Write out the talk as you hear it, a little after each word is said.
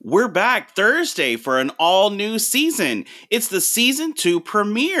We're back Thursday for an all-new season. It's the season 2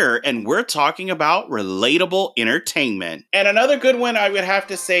 premiere, and we're talking about relatable entertainment. And another good one, I would have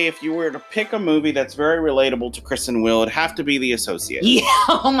to say, if you were to pick a movie that's very relatable to Chris and Will, it'd have to be The Associate. Yeah,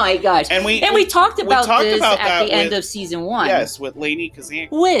 oh my gosh. And we talked about this at the end of season 1. Yes, with Lady Kazan.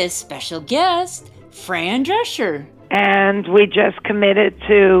 With special guest, Fran Drescher. And we just committed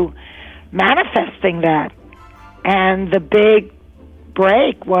to manifesting that. And the big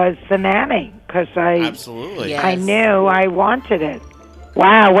break was The Nanny, because I knew I wanted it.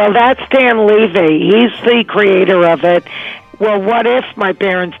 Wow, well, that's Dan Levy. He's the creator of it. Well, what if my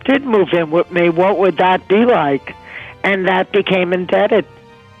parents did move in with me? What would that be like? And that became Indebted.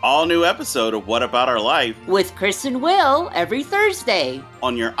 All new episode of What About Our Life with Chris and Will every Thursday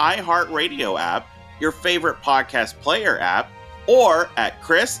on your iHeartRadio app, your favorite podcast player app, or at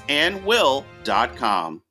chrisandwill.com.